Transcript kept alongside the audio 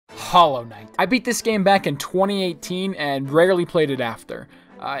Hollow Knight. I beat this game back in 2018 and rarely played it after.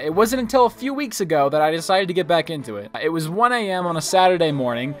 It wasn't until a few weeks ago that I decided to get back into it. It was 1 a.m. on a Saturday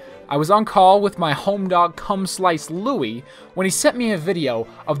morning. I was on call with my home dog Cum Slice Louie when he sent me a video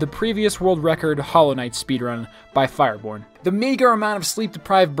of the previous world record Hollow Knight speedrun by Fireborn. The meager amount of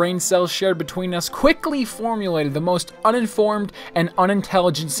sleep-deprived brain cells shared between us quickly formulated the most uninformed and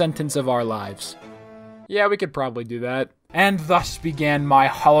unintelligent sentence of our lives. Yeah, we could probably do that. And thus began my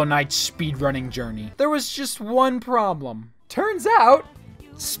Hollow Knight speedrunning journey. There was just one problem. Turns out,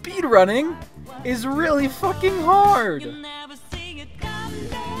 speedrunning is really fucking hard.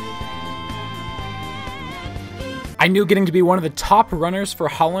 I knew getting to be one of the top runners for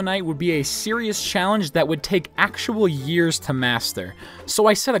Hollow Knight would be a serious challenge that would take actual years to master. So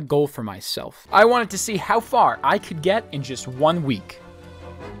I set a goal for myself. I wanted to see how far I could get in just 1 week.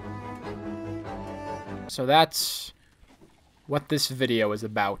 So that's what this video is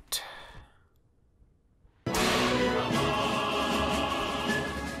about.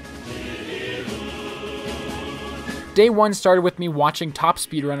 Day 1 started with me watching top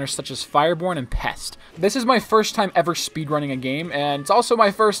speedrunners such as Fireborn and Pest. This is my first time ever speedrunning a game, and it's also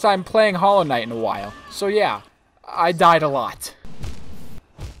my first time playing Hollow Knight in a while. So yeah, I died a lot.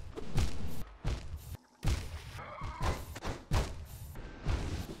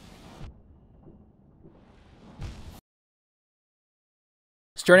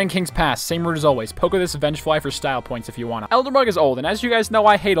 Starting King's Pass, same route as always. Poke this Vengefly for style points if you want. Elderbug is old, and as you guys know,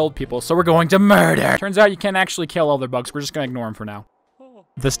 I hate old people, so we're going to murder. Turns out you can't actually kill Elderbugs, we're just gonna ignore him for now.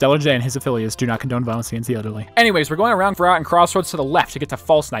 TheStellarJay and his affiliates do not condone violence against the elderly. Anyways, we're going around Route and Crossroads to the left to get to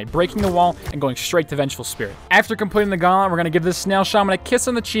False Knight, breaking the wall and going straight to Vengeful Spirit. After completing the gauntlet, we're gonna give this Snail Shaman a kiss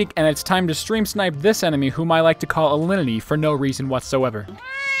on the cheek, and it's time to stream snipe this enemy, whom I like to call Alinity for no reason whatsoever.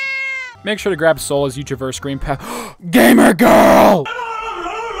 Make sure to grab Soul as you traverse Green Path. Gamer Girl!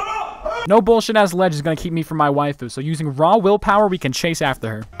 No bullshit ass ledge is gonna keep me from my waifu, so using raw willpower, we can chase after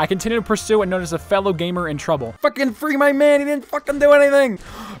her. I continue to pursue and notice a fellow gamer in trouble. Fucking free my man, he didn't fucking do anything!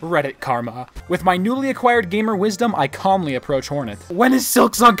 Reddit karma. With my newly acquired gamer wisdom, I calmly approach Hornet. When is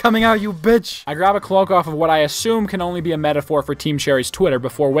Silksong coming out, you bitch? I grab a cloak off of what I assume can only be a metaphor for Team Cherry's Twitter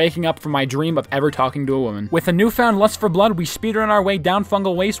before waking up from my dream of ever talking to a woman. With a newfound lust for blood, we speedrun our way down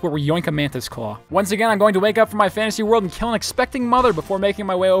Fungal Waste where we yoink a Mantis Claw. Once again, I'm going to wake up from my fantasy world and kill an expecting mother before making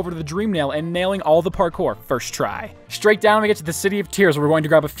my way over to the Dream Nail and nailing all the parkour first try. Straight down we get to the City of Tears where we're going to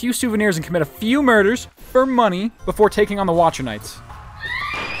grab a few souvenirs and commit a few murders for money before taking on the Watcher Knights.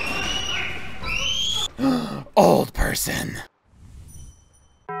 Old person.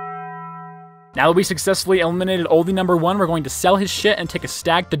 Now that we successfully eliminated oldie number 1, we're going to sell his shit and take a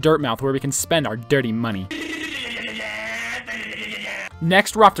stag to Dirtmouth where we can spend our dirty money.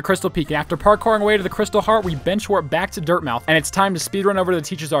 Next, we're off to Crystal Peak, and after parkouring away to the Crystal Heart, we bench warp back to Dirtmouth, and it's time to speedrun over to the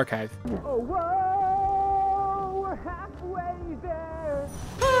Teacher's Archive. Oh, whoa, we're halfway there.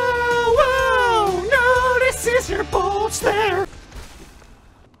 Oh, whoa, no, this is your bolts there.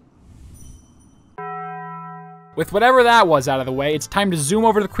 With whatever that was out of the way, it's time to zoom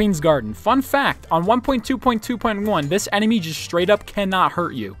over to the Queen's Garden. Fun fact, on 1.2.2.1, this enemy just straight up cannot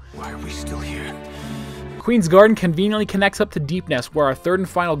hurt you. Why are we still here? Queen's Garden conveniently connects up to Deep Nest, where our third and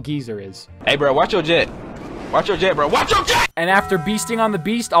final geyser is. Hey bro, watch your jet. Watch your jet, bro. Watch your jet! And after beasting on the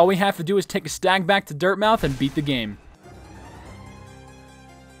beast, all we have to do is take a stag back to Dirtmouth and beat the game.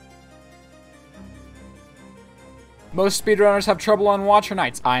 Most speedrunners have trouble on Watcher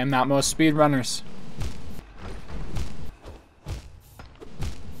Knights. I am not most speedrunners.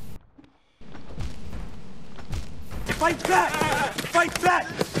 Fight back! Fight back!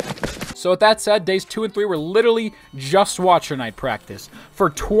 So with that said, days 2 and 3 were literally just Watcher Knight practice. For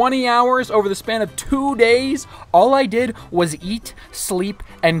 20 hours over the span of 2 days, all I did was eat, sleep,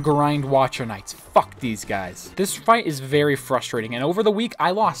 and grind Watcher Knights. Fuck these guys. This fight is very frustrating, and over the week, I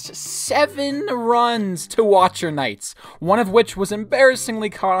lost 7 runs to Watcher Knights, one of which was embarrassingly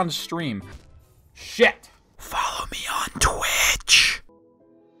caught on stream. Shit. Follow me on Twitch.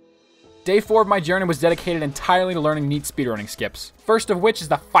 Day 4 of my journey was dedicated entirely to learning neat speedrunning skips. First of which is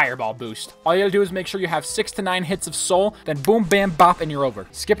the Fireball boost. All you gotta do is make sure you have 6 to 9 hits of soul, then boom, bam, bop, and you're over.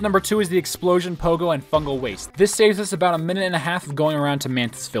 Skip number 2 is the Explosion, Pogo, and Fungal Waste. This saves us about 1.5 minutes of going around to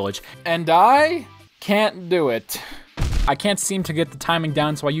Mantis Village. And I can't do it. I can't seem to get the timing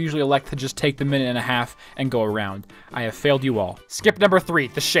down, so I usually elect to just take the 1.5 minutes and go around. I have failed you all. Skip number 3,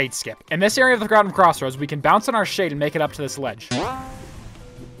 the Shade Skip. In this area of the Garden Crossroads, we can bounce on our shade and make it up to this ledge.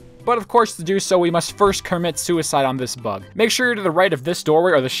 But of course, to do so, we must first commit suicide on this bug. Make sure you're to the right of this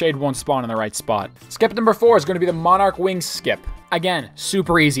doorway or the shade won't spawn in the right spot. Skip number 4 is going to be the Monarch Wings skip. Again,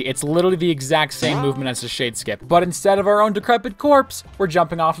 super easy. It's literally the exact same movement as the shade skip. But instead of our own decrepit corpse, we're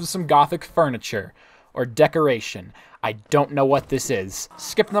jumping off of some gothic furniture. Or decoration. I don't know what this is.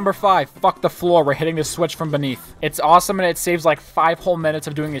 Skip number 5, fuck the floor, we're hitting the switch from beneath. It's awesome and it saves like 5 whole minutes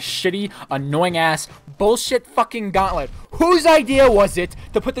of doing a shitty, annoying ass, bullshit fucking gauntlet. Whose idea was it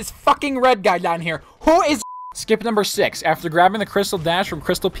to put this fucking red guy down here? Who is— Skip number 6. After grabbing the crystal dash from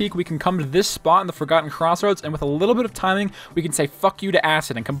Crystal Peak, we can come to this spot in the Forgotten Crossroads, and with a little bit of timing, we can say fuck you to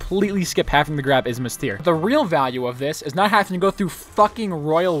acid and completely skip having to grab Isma's Tear. The real value of this is not having to go through fucking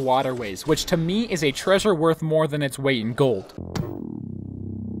royal waterways, which to me is a treasure worth more than its weight in gold.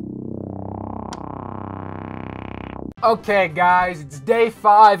 Okay guys, it's day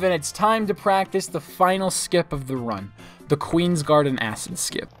 5 and it's time to practice the final skip of the run. The Queen's Garden acid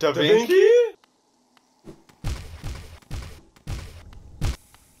skip. Da Vinci?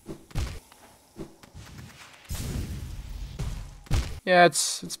 Yeah,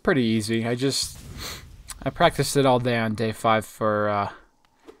 it's pretty easy. I practiced it all day on day 5 for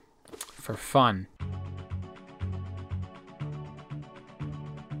fun.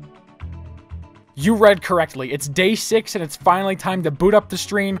 You read correctly. It's day 6 and it's finally time to boot up the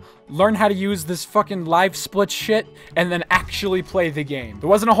stream, learn how to use this fucking live split shit, and then actually play the game. There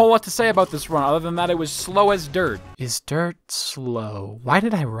wasn't a whole lot to say about this run other than that it was slow as dirt. Is dirt slow? Why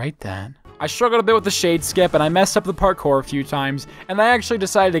did I write that? I struggled a bit with the shade skip and I messed up the parkour a few times, and I actually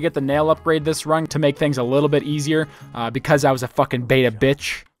decided to get the nail upgrade this run to make things a little bit easier because I was a fucking beta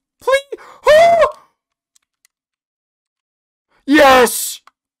bitch. Please! Oh! Yes!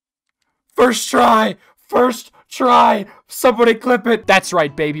 First try! First try! Somebody clip it! That's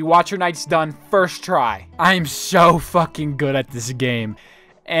right, baby. Watcher Knight's done. First try. I'm so fucking good at this game.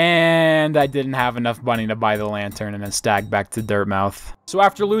 And I didn't have enough money to buy the lantern and then stag back to Dirtmouth. So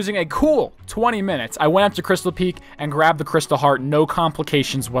after losing a cool 20 minutes, I went up to Crystal Peak and grabbed the Crystal Heart, no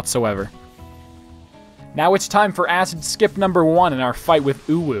complications whatsoever. Now it's time for acid skip number 1 in our fight with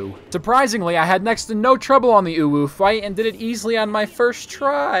Uwu. Surprisingly, I had next to no trouble on the Uwu fight and did it easily on my first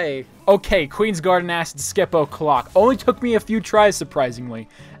try. Okay, Queen's Garden acid skip o'clock. Only took me a few tries, surprisingly.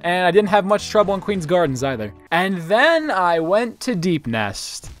 And I didn't have much trouble in Queen's Gardens either. And then I went to Deep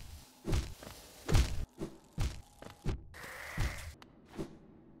Nest.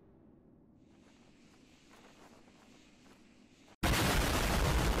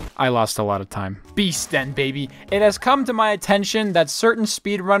 I lost a lot of time. Beast then, baby. It has come to my attention that certain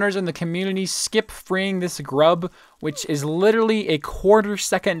speedrunners in the community skip freeing this grub, which is literally a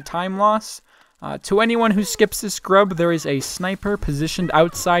quarter-second time loss. To anyone who skips this grub, there is a sniper positioned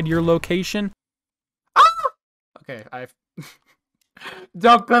outside your location. Ah! Okay,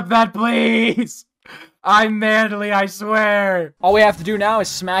 Don't clip that, please! I'm manly, I swear! All we have to do now is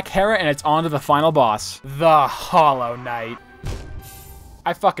smack Hera and it's on to the final boss. The Hollow Knight.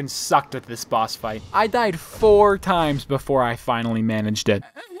 I fucking sucked at this boss fight. I died 4 times before I finally managed it.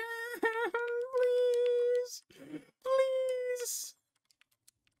 Please. Please.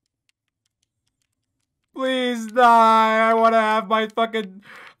 Please die. I want to have my fucking...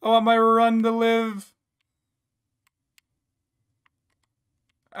 I want my run to live.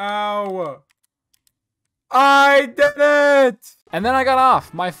 Ow. I did it! And then I got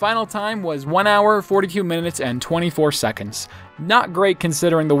off. My final time was 1 hour, 42 minutes, and 24 seconds. Not great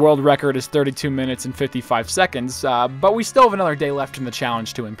considering the world record is 32 minutes and 55 seconds, but we still have another day left in the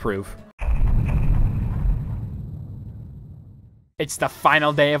challenge to improve. It's the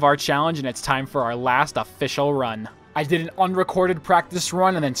final day of our challenge, and it's time for our last official run. I did an unrecorded practice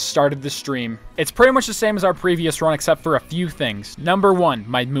run and then started the stream. It's pretty much the same as our previous run except for a few things. Number 1,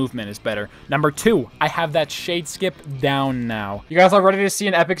 my movement is better. Number 2, I have that shade skip down now. You guys all ready to see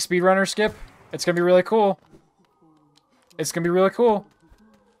an epic speedrunner skip? It's gonna be really cool. It's gonna be really cool.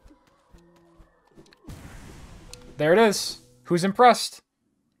 There it is. Who's impressed?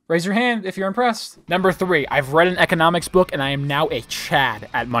 Raise your hand if you're impressed. Number 3, I've read an economics book and I am now a Chad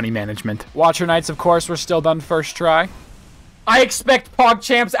at money management. Watcher Knights, of course, were still done first try. I expect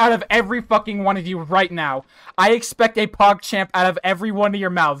PogChamps out of every fucking one of you right now. I expect a PogChamp out of every one of your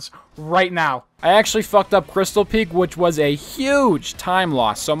mouths right now. I actually fucked up Crystal Peak, which was a huge time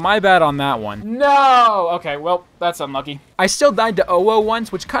loss, so my bad on that one. No! Okay, well, that's unlucky. I still died to OO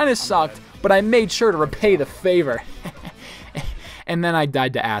once, which kind of sucked, but I made sure to repay the favor. And then I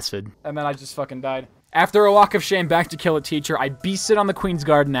died to acid. And then I just fucking died. After a walk of shame back to kill a teacher, I beasted on the Queen's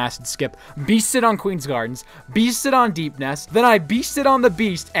Garden acid skip, beasted on Queen's Gardens, beasted on Deep Nest, then I beasted on the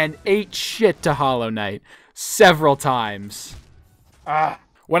beast and ate shit to Hollow Knight. Several times.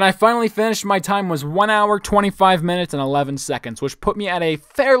 When I finally finished, my time was 1 hour, 25 minutes, and 11 seconds, which put me at a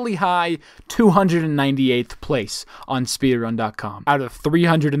fairly high 298th place on speedrun.com out of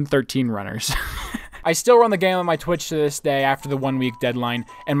 313 runners. I still run the game on my Twitch to this day after the 1 week deadline,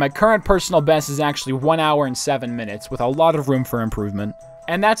 and my current personal best is actually 1 hour and 7 minutes, with a lot of room for improvement.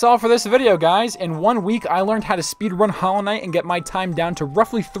 And that's all for this video, guys. In 1 week, I learned how to speedrun Hollow Knight and get my time down to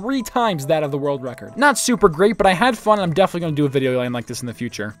roughly 3 times that of the world record. Not super great, but I had fun, and I'm definitely going to do a video like this in the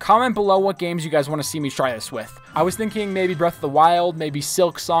future. Comment below what games you guys want to see me try this with. I was thinking maybe Breath of the Wild, maybe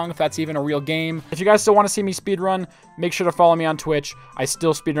Silk Song, if that's even a real game. If you guys still want to see me speedrun, make sure to follow me on Twitch. I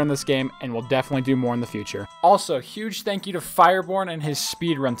still speedrun this game, and will definitely do more in the future. Also, huge thank you to Fireborn and his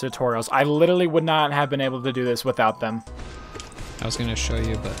speedrun tutorials. I literally would not have been able to do this without them. I was gonna show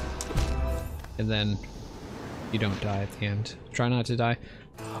you, but... And then you don't die at the end. Try not to die.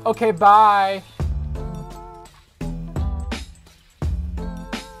 Okay, bye.